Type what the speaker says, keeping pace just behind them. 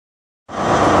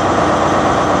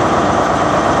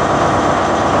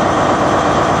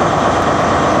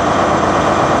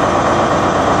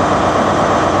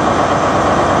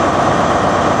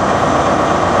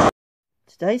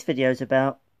Today's video is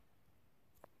about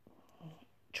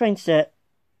train set,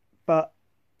 but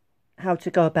how to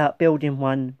go about building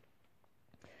one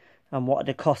and what are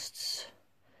the costs.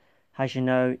 As you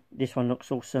know, this one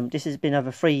looks awesome. This has been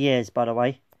over 3 years, by the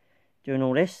way, doing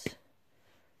all this.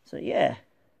 So yeah,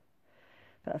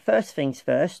 but first things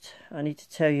first, I need to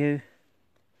tell you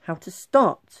how to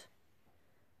start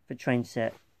the train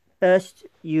set. First,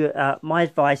 my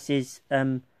advice is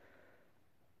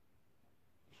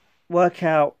work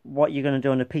out what you're going to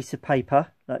do on a piece of paper.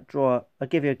 Like draw. I'll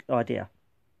give you an idea.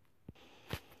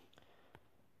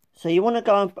 So you want to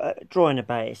go drawing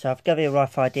about it. So I've given you a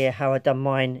rough idea how I've done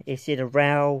mine. It's in a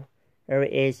rail. There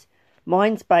it is.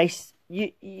 Mine's based.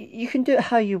 You can do it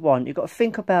how you want. You've got to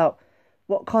think about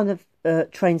what kind of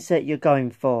train set you're going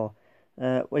for.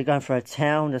 We're going for a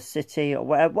town, a city, or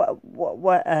whatever.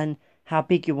 What and how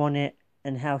big you want it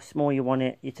and how small you want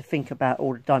it. You have to think about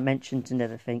all the dimensions and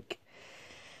everything.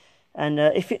 And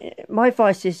my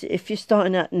advice is, if you're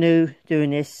starting out new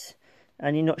doing this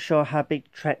and you're not sure how big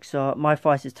tracks are, my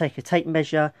advice is take a tape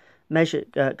measure,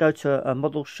 go to a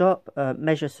model shop,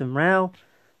 measure some rail,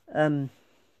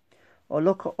 or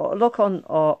look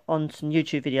on some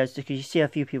YouTube videos, because you see a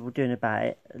few people doing about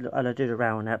it, and I do the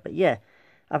rail on that. But yeah,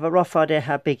 I have a rough idea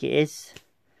how big it is,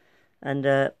 and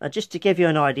just to give you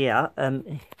an idea,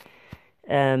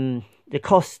 the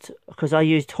cost, because I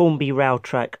used Hornby rail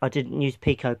track, I didn't use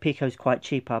Pico. Pico's quite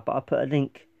cheaper, but I put a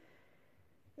link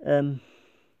of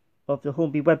the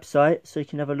Hornby website so you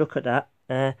can have a look at that.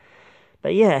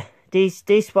 But yeah,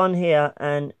 this one here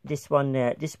and this one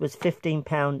there, this was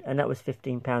 £15 and that was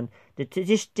 £15.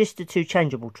 Just the two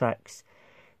changeable tracks.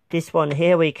 This one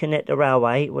here where you connect the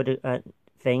railway with a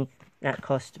thing, that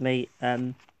cost me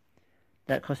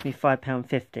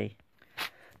 £5.50.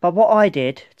 But what I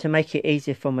did to make it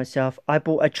easier for myself, I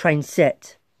bought a train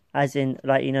set, as in,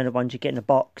 like, you know, the ones you get in a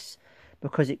box,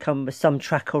 because it comes with some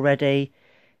track already.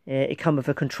 It comes with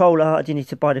a controller. I didn't need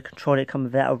to buy the controller, it comes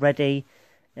with that already.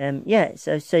 Yeah,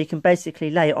 so you can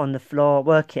basically lay it on the floor,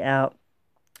 work out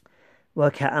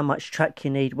how much track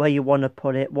you need, where you want to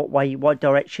put it, what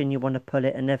direction you want to put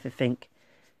it, and everything.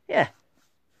 Yeah.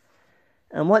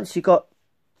 And once you got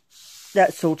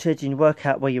that sorted, and you work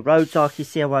out where your roads are. You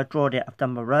see how I drawed it, I've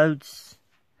done my roads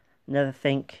and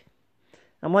everything.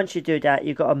 And once you do that,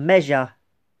 you've got to measure.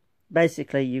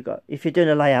 Basically, if you're doing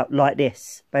a layout like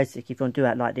this, basically if you want to do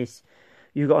it like this,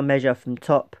 you've got to measure from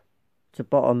top to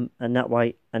bottom and that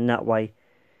way and that way.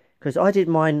 Because I did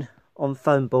mine on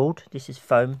foam board. This is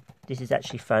foam. This is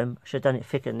actually foam. I should have done it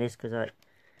thicker than this, because I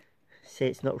see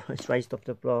it's raised off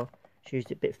the floor. Should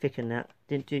used it a bit thicker than that.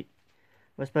 Didn't do.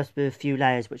 I was supposed to do a few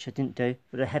layers, which I didn't do,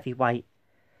 with a heavy weight.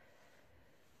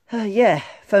 Yeah,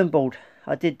 foam board.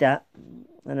 I did that,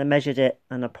 and I measured it,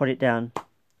 and I put it down.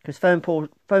 Because foam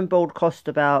board cost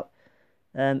about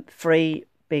 3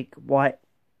 big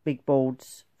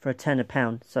boards for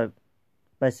 £10. So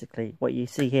basically, what you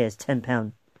see here is £10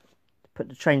 to put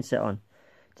the train set on.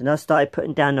 Then I started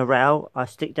putting down the rail. I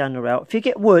stick down the rail. If you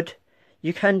get wood,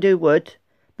 you can do wood,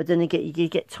 but then you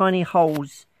get tiny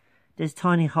holes. There's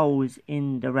tiny holes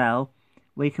in the rail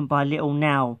where you can buy little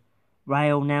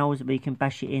rail nails where you can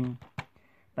bash it in.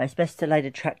 But it's best to lay the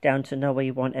track down to know where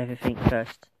you want everything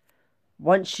first.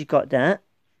 Once you got that,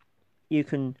 you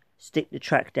can stick the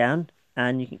track down,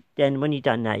 and then when you've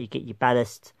done that, you get your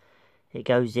ballast. It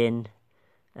goes in.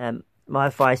 My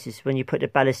advice is, when you put the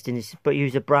ballast in,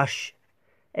 use a brush.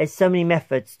 There's so many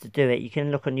methods to do it. You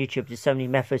can look on YouTube. There's so many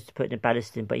methods to put the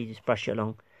ballast in, but you just brush it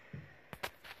along.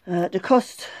 The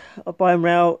cost of buying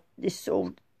rail,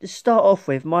 to start off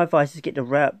with, my advice is get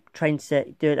the train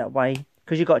set, do it that way,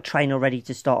 because you've got a train already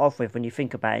to start off with when you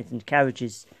think about it, and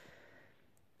carriages.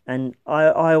 And I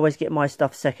always get my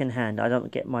stuff second hand. I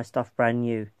don't get my stuff brand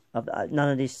new. None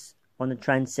of this on the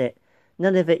train set,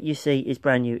 none of it you see is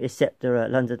brand new, except the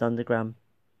London Underground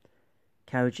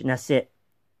carriage, and that's it.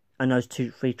 And those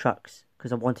 2-3 trucks,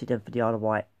 because I wanted them for the Isle of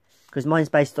Wight, because mine's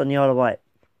based on the Isle of Wight.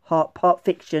 Part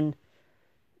fiction,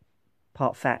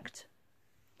 part fact.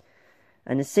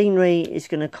 And the scenery is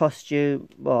going to cost you,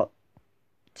 what,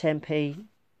 10p?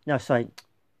 No, sorry,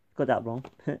 got that wrong.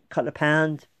 Couple of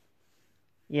pounds.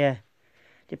 Yeah,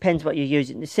 depends what you're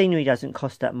using. The scenery doesn't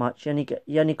cost that much. The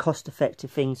only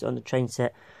cost-effective things on the train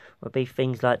set will be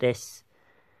things like this.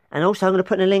 And also, I'm going to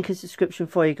put in a link in the description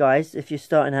for you guys if you're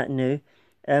starting out new.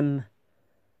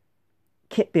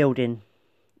 Kit building.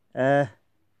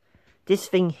 This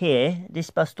thing here, this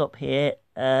bus stop here,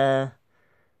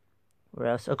 where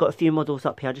else? I've got a few models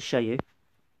up here, I'll just show you.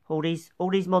 All these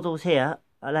models here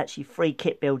are actually free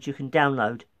kit builds you can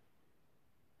download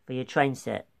for your train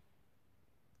set.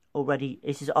 Already,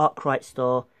 this is Arkwright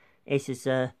store. This is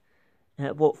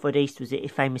Watford East was it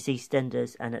famous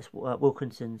EastEnders, and it's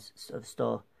Wilkinson's sort of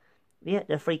store. Yeah,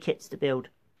 they're free kits to build.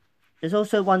 There's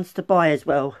also ones to buy as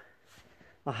well.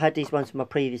 I had these ones from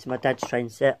my dad's train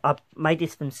set. I made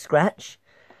this from scratch.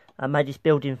 I made this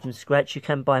building from scratch. You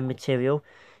can buy material.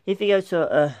 If you go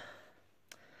to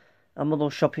a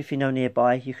model shop, if you know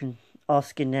nearby, you can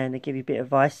ask in there and they give you a bit of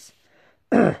advice.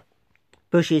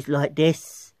 Bushes like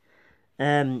this,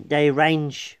 they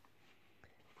range,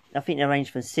 I think they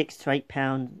range from £6 to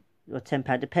 £8 or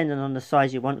 £10, depending on the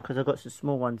size you want, because I've got some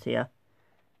small ones here.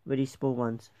 Really small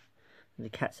ones. The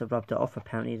cats have rubbed it off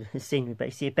apparently, the scenery, but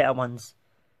you see better ones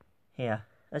here.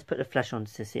 Let's put the flash on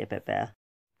to see a bit better.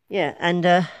 Yeah, and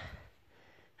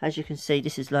as you can see,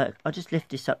 this is like, I'll just lift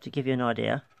this up to give you an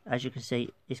idea. As you can see,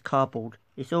 it's cardboard.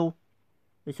 It's all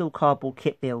cardboard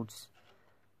kit builds.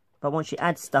 But once you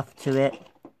add stuff to it,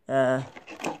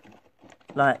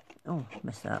 like, oh,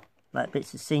 messed up, like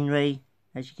bits of scenery,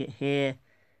 as you get here,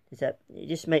 it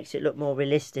just makes it look more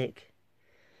realistic.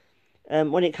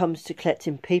 When it comes to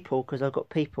collecting people, because I've got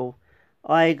people,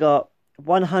 I got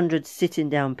 100 sitting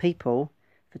down people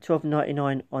for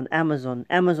 $12.99 on Amazon.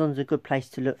 Amazon's a good place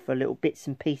to look for little bits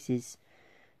and pieces.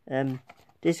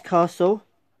 This castle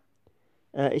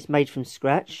is made from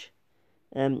scratch.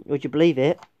 Would you believe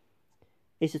it?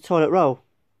 It's a toilet roll.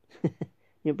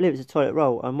 You believe it's a toilet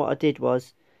roll. And what I did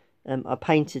was, I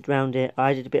painted around it.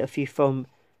 I added a few foam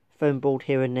board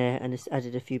here and there, and just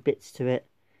added a few bits to it.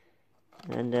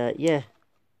 And yeah,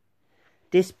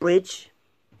 this bridge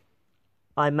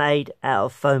I made out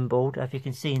of foam board. If you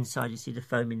can see inside, you see the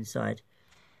foam inside.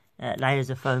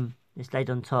 Layers of foam is laid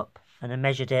on top, and I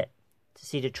measured it to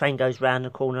see the train goes round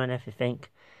the corner and everything.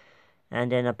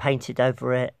 And then I painted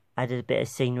over it, added a bit of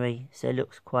scenery, so it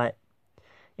looks quite.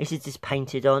 This is just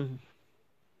painted on.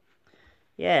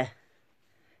 Yeah,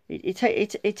 it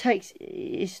takes.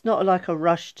 It's not like a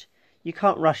rushed. You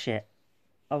can't rush it.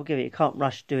 I'll give it. You can't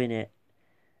rush doing it.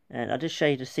 And I'll just show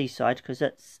you the seaside, because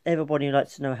that's everybody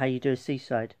likes to know how you do a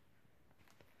seaside.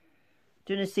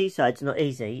 Doing a seaside's not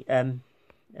easy.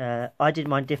 I did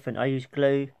mine different. I used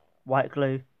glue, white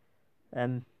glue,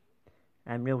 and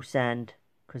real sand,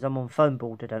 because I'm on foam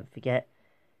board, don't forget.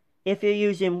 If you're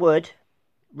using wood,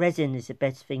 resin is the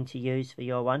best thing to use for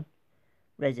your one.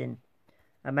 Resin.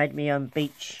 I made my own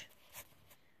beach.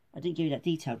 I didn't give you that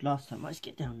detailed last time. Let's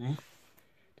get down there.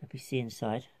 Don't be see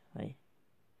inside. Right.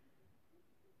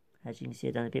 As you can see,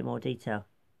 I've done a bit more detail.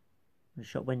 The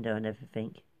shop window and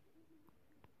everything.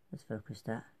 Let's focus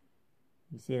that.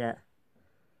 You see that?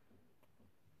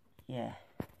 Yeah.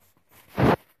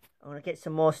 I'm going to get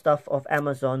some more stuff off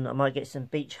Amazon. I might get some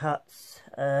beach huts.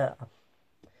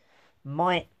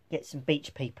 Might get some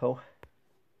beach people.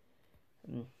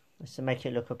 Just to make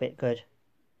it look a bit good.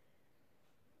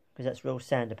 Because that's real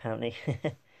sand apparently.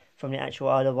 From the actual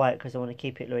Isle of Wight, because I want to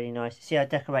keep it really nice. See, I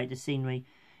decorate the scenery.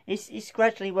 It's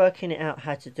gradually working it out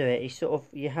how to do it. It's sort of,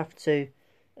 you have to,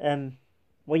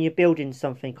 when you're building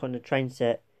something on the train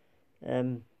set,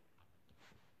 you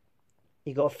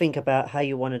got to think about how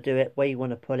you want to do it, where you want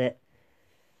to put it.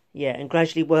 Yeah, and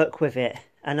gradually work with it.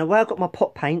 And the way I've got my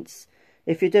pot paints,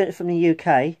 if you're doing it from the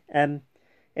UK,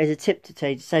 there's a tip to tell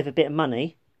you to save a bit of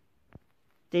money.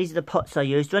 These are the pots I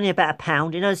used. They're only about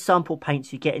 £1. You know the sample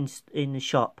paints you get in the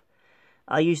shop?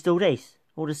 I used all these,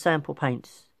 all the sample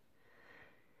paints.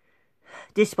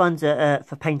 This one's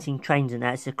for painting trains and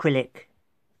that. It's acrylic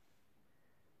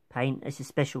paint. It's a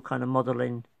special kind of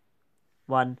modelling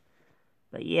one.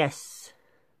 But yes,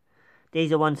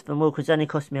 these are ones from Wilkins. Only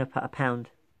cost me about £1.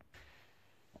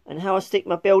 And how I stick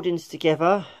my buildings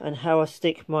together, and how I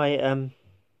stick my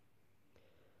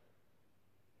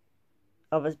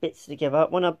other bits together.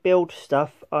 When I build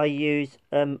stuff, I use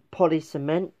poly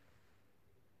cement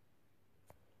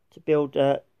to build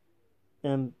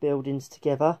buildings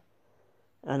together.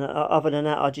 And other than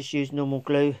that, I just use normal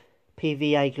glue,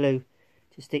 PVA glue,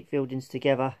 to stick buildings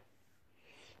together.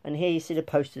 And here you see the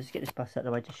posters. Get this bus out of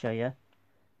the way to show you.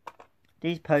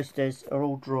 These posters are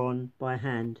all drawn by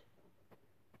hand.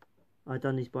 I've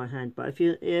done these by hand. But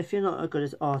if you're not a good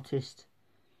as artist,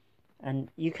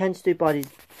 and you can still buy these.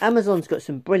 Amazon's got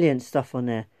some brilliant stuff on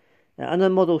there. I know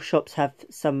model shops have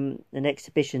some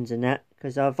exhibitions and that.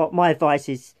 Because my advice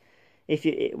is,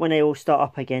 when they all start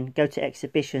up again, go to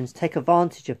exhibitions, take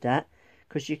advantage of that,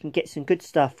 because you can get some good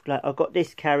stuff. Like I've got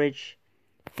this carriage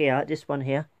here, this one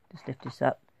here. Just lift this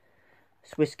up.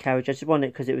 Swiss carriage. I just wanted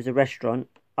it because it was a restaurant.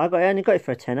 I only got it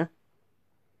for £10, and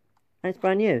it's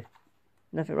brand new.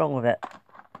 Nothing wrong with it.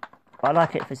 But I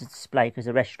like it as a display because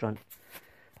it's a restaurant.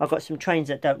 I've got some trains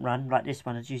that don't run, like this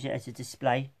one. I use it as a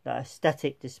display, like a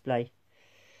static display.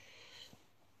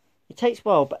 It takes a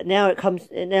while, but now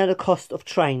the cost of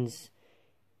trains.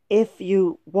 if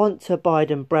you want to buy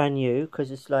them brand new, because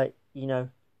it's like, you know,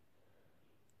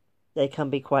 they can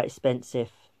be quite expensive.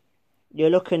 You're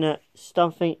looking at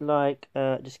something like,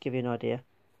 just give you an idea.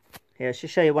 Here, let's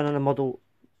just show you one of the model,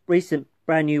 recent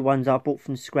brand new ones I bought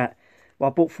from scrap. Well,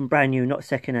 I bought from brand new, not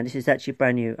second hand. This is actually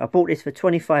brand new. I bought this for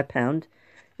 £25.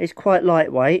 It's quite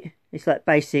lightweight. It's like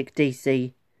basic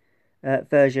DC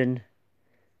version,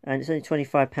 and it's only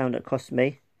 £25 that cost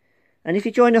me. And if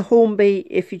you join a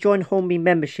Hornby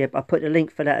membership, I put the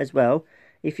link for that as well.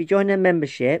 If you join their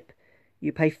membership,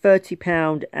 you pay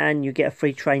 £30 and you get a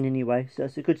free train anyway. So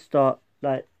it's a good start,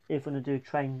 like if you want to do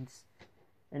trains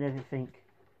and everything.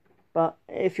 But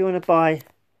if you want to buy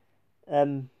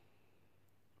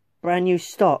brand new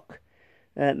stock,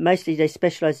 mostly they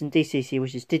specialise in DCC,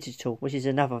 which is digital, which is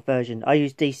another version. I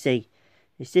use DC.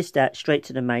 It's just that, straight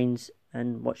to the mains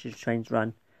and watch the trains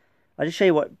run. I'll just show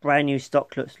you what brand new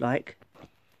stock looks like.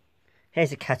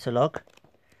 Here's a catalogue.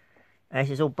 This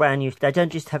is all brand new. They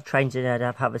don't just have trains in there, they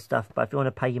have other stuff. But if you want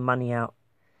to pay your money out,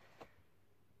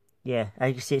 yeah, as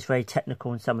you can see, it's very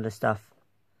technical in some of the stuff.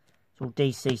 It's all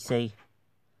DCC.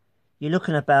 You're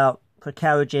looking about, for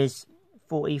carriages,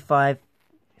 £45,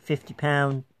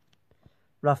 £50,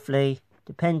 roughly.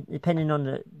 Depending on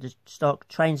the stock.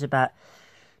 Trains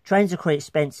are quite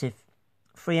expensive.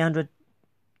 300,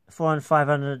 400,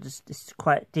 500, it's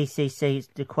quite DCC,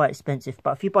 they're quite expensive.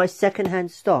 But if you buy second-hand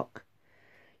stock,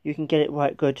 you can get it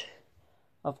right good.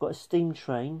 I've got a steam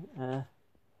train,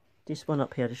 this one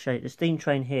up here to show you. The steam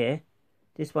train here,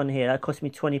 this one here, that cost me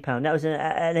 £20. That was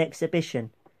an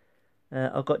exhibition.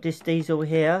 I've got this diesel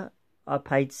here, I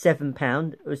paid £7.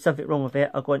 There was something wrong with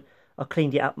it. I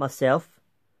cleaned it up myself.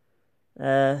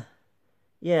 Yeah,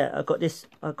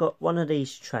 I got one of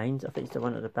these trains, I think it's the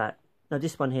one at the back. No,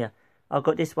 this one here. I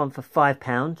got this one for £5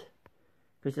 because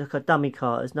it's like a dummy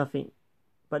car. There's nothing,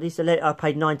 but this I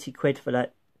paid 90 quid for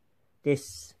that.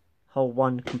 This whole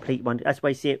one, complete one. That's why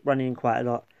you see it running quite a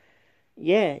lot.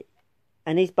 Yeah,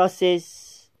 and these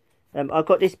buses. I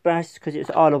got this bus because it was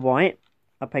Isle of Wight.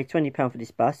 I paid £20 for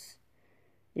this bus.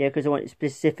 Yeah, because I wanted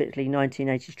specifically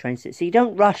 1980s train set. So you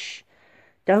don't rush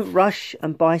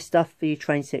and buy stuff for your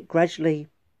train set. Gradually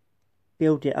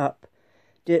build it up.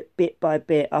 Do it bit by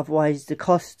bit, otherwise the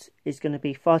cost is going to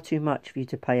be far too much for you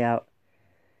to pay out.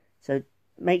 So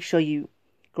make sure you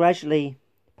gradually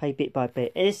pay bit by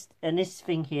bit. And this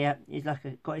thing here is like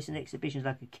it's an exhibition, it's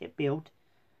like a kit build.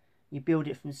 You build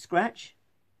it from scratch.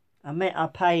 I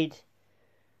paid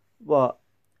what,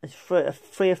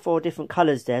 three or four different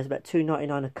colours there. It's about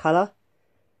 £2.99 a colour.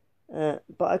 But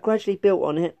I gradually built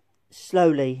on it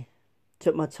slowly.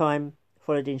 Took my time,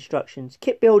 followed the instructions.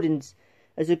 Kit building's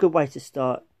is a good way to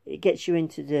start. It gets you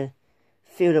into the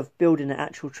field of building an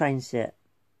actual train set.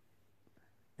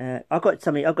 I got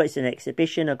this in an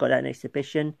exhibition. I got that in an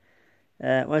exhibition.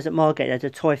 When I was at Margate, they had a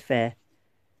toy fair.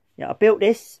 Yeah, I built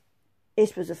this.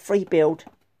 This was a free build.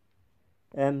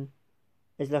 There's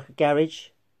like a garage.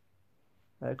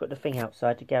 I've got the thing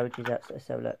outside. The garage is outside.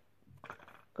 So look,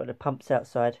 got the pumps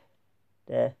outside.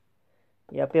 There.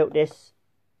 Yeah, I built this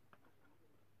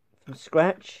from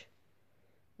scratch.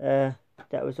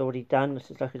 That was already done.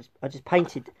 This is like I just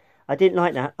painted. I didn't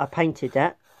like that. I painted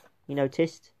that. You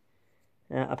noticed?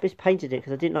 I just painted it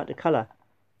because I didn't like the colour.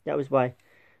 That was why.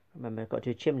 Remember, I've got to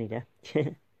do a chimney there.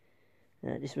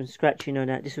 This one's scratch, you know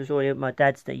that. This was all my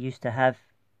dad's that used to have.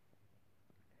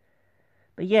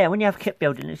 But yeah, when you have kit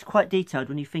building, it's quite detailed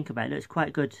when you think about it. It's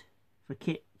quite good for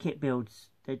kit builds.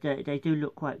 They do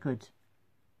look quite good.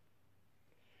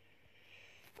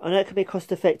 I know it can be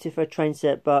cost effective for a train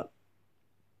set, but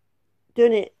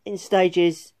doing it in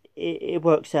stages, it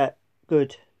works out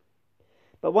good.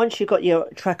 But once you've got your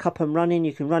track up and running,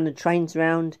 you can run the trains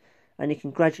around and you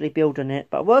can gradually build on it.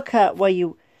 But work out where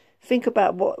you think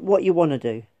about what you want to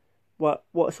do. What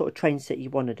sort of train set you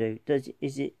want to do.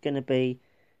 Is it going to be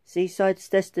seaside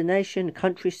destination,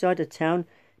 countryside, a town?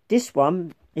 This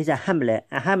one is a hamlet.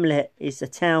 A hamlet is a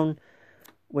town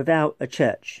without a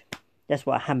church. That's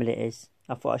what a hamlet is.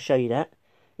 I thought I'd show you that.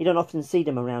 You don't often see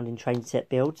them around in train set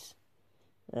builds.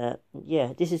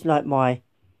 Yeah, this is like my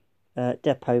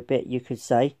depot bit, you could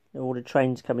say. All the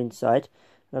trains come inside.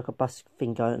 Like a bus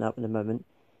thing going up in the moment.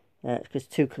 Because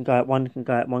two can go out, one can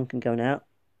go out, one can go out.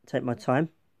 Take my time.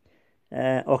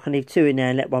 Or I can leave two in there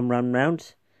and let one run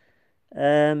round.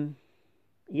 Yeah,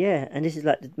 and this is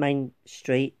like the main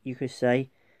street, you could say,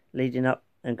 leading up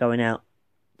and going out.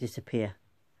 Disappear.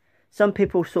 Some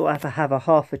people sort of have a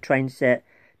half a train set,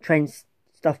 train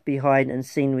stuff behind and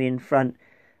scenery in front.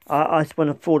 I just want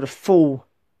to for the full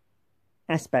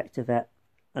aspect of it.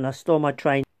 And I store my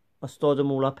train. I store them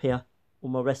all up here. All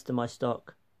my rest of my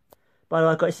stock. By the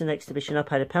way, I got this in an exhibition. I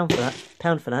paid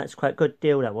 £1 for that. It's quite a good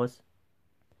deal, that was.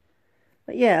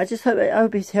 But yeah, I just hope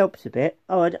it helps a bit.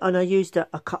 Oh, and I used I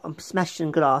smashed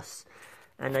some glass,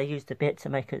 and I used a bit to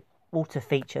make a water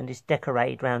feature and just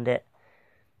decorated around it,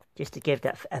 just to give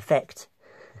that effect.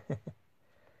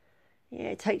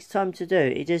 Yeah, it takes time to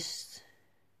do.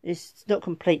 It's not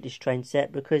complete, this train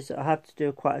set, because I have to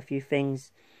do quite a few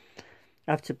things.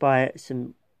 I have to buy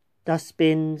some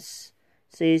dustbins.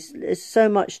 See, there's so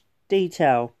much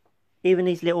detail. Even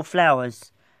these little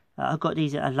flowers. I got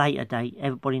these at a later date.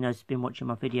 Everybody knows has been watching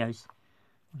my videos.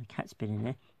 The cat's been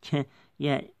in there.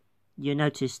 Yeah, you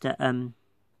notice that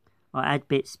I add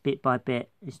bits bit by bit.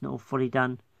 It's not all fully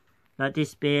done. Like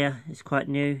this beer, it's quite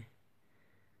new.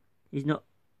 It's not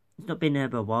been there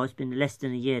for a while. It's been less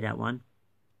than a year, that one.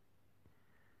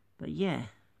 But yeah,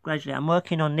 gradually I'm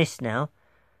working on this now.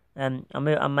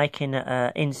 I'm making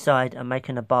inside. I'm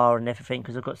making a bar and everything,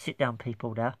 because I've got sit down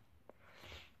people there,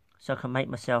 so I can make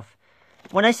myself.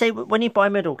 When you buy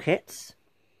medal kits,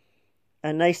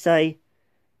 and they say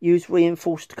use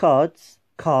reinforced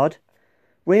card,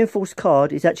 reinforced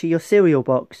card is actually your cereal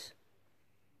box.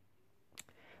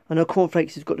 I know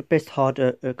Cornflakes has got the best hard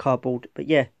cardboard, but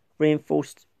yeah,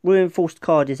 reinforced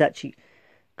card is actually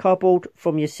cardboard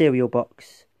from your cereal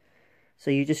box. So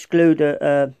you just glue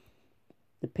the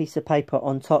piece of paper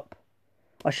on top.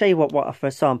 I'll show you what for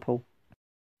a sample.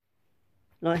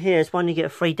 Like here's one you get a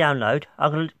free download.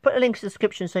 I'm going to put a link in the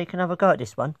description so you can have a go at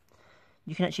this one.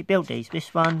 You can actually build these.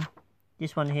 This one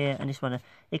here, and this one.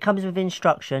 It comes with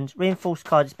instructions. Reinforced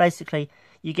card is basically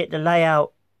you get the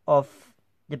layout of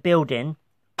the building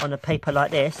on a paper like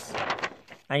this,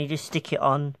 and you just stick it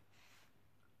onto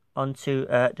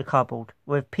the cardboard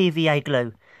with PVA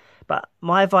glue. But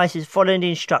my advice is following the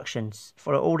instructions.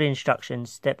 Follow all the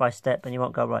instructions step by step, and you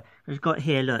won't go right. We've got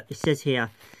here, look, it says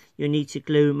here, you need to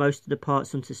glue most of the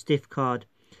parts onto stiff card.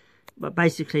 But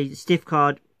basically, the stiff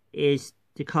card is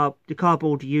the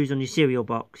cardboard you use on your cereal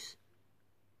box.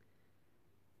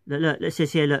 Look, it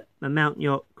says here, look, mount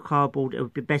your cardboard, it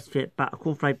would be best fit, but a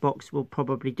cornflake box will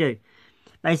probably do.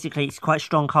 Basically, it's quite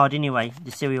strong card anyway,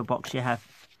 the cereal box you have.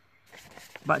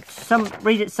 But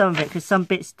read some of it, because some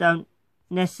bits don't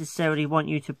necessarily want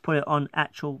you to put it on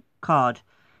actual card.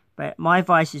 But my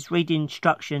advice is read the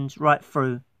instructions right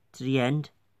through to the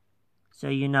end, so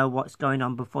you know what's going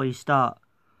on before you start.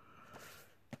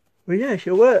 Well, yeah,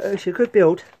 it's a good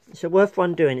build. It's a worth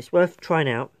one doing. It's worth trying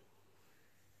out.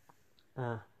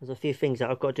 There's a few things that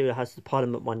I've got to do. It has the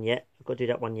Parliament one yet. I've got to do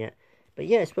that one yet. But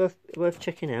yeah, it's worth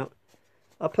checking out.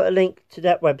 I'll put a link to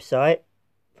that website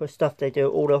for stuff they do,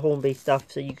 all the Hornby stuff,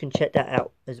 so you can check that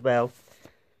out as well.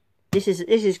 This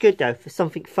is good though, for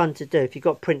something fun to do. If you've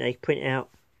got a printer, you print it out,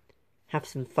 have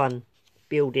some fun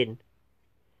building,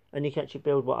 and you can actually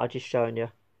build what I just shown you.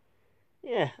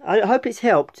 Yeah, I hope it's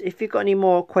helped. If you've got any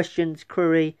more questions,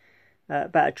 query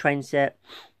about a train set,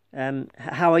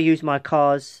 how I use my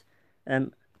cars,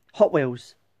 Hot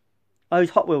Wheels. I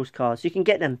use Hot Wheels cars. You can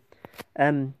get them.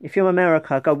 If you're in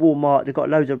America, go Walmart. They've got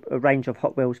loads of a range of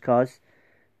Hot Wheels cars.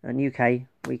 In UK,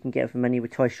 we can get them from any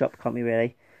toy shop, can't we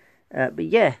really? But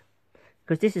yeah,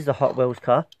 because this is a Hot Wheels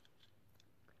car.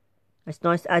 It's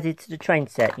nice added to the train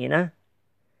set, you know.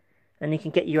 And you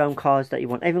can get your own cars that you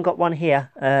want. I even got one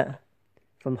here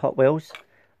from Hot Wheels.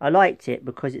 I liked it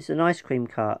because it's an ice cream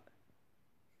cart.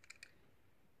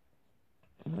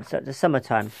 It's at the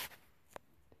summertime.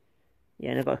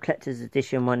 Yeah, and I've got a collector's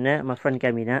edition one there. My friend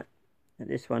gave me that.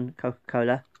 This one,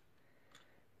 Coca-Cola.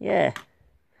 Yeah.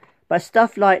 But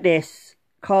stuff like this,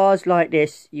 cars like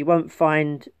this, you won't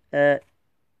find on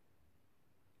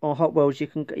Hot Wheels. You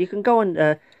can go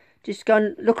on, just go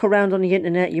and look around on the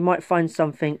internet. You might find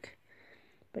something.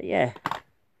 But yeah,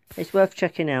 it's worth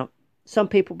checking out. Some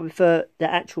people prefer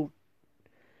the actual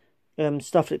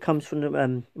stuff that comes from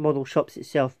the model shops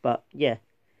itself. But yeah.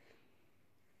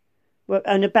 Well,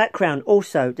 and the background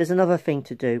also, there's another thing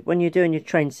to do. When you're doing your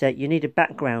train set, you need a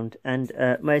background. And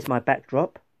there's my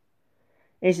backdrop.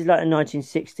 This is like a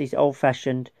 1960s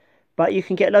old-fashioned. But you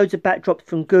can get loads of backdrops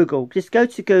from Google. Just go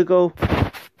to Google.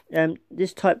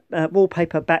 This type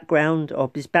wallpaper background, or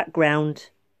this background.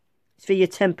 It's for your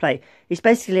template. It's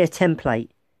basically a template.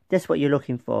 That's what you're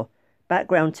looking for.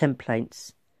 Background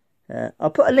templates. I'll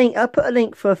put a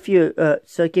link for a few,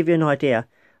 so give you an idea.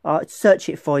 I'll search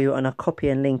it for you and I'll copy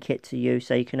and link it to you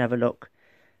so you can have a look.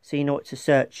 So you know what to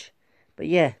search. But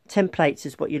yeah, templates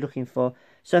is what you're looking for.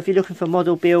 So if you're looking for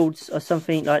model builds or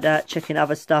something like that, checking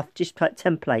other stuff, just put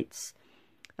templates.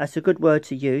 That's a good word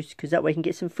to use, because that way you can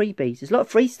get some freebies. There's a lot of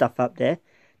free stuff up there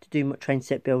to do train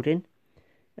set building.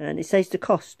 And it saves the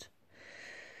cost.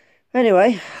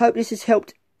 Anyway, hope this has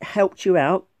helped you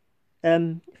out.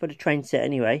 for the train set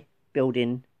anyway,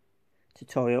 building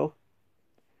tutorial.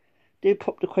 Do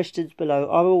pop the questions below.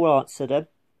 I will answer them.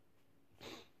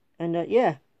 And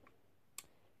yeah,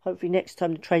 hopefully next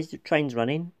time the train's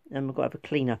running, we've got to have a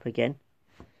clean up again.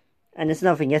 And there's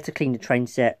another thing, you have to clean the train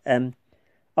set.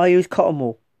 I use cotton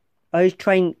wool. I use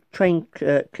train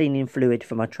cleaning fluid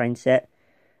for my train set,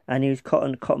 and I use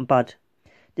cotton bud.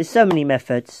 There's so many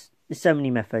methods. There's so many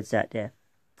methods out there.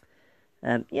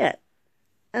 Yeah.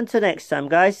 Until next time,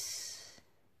 guys.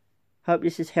 Hope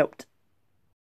this has helped.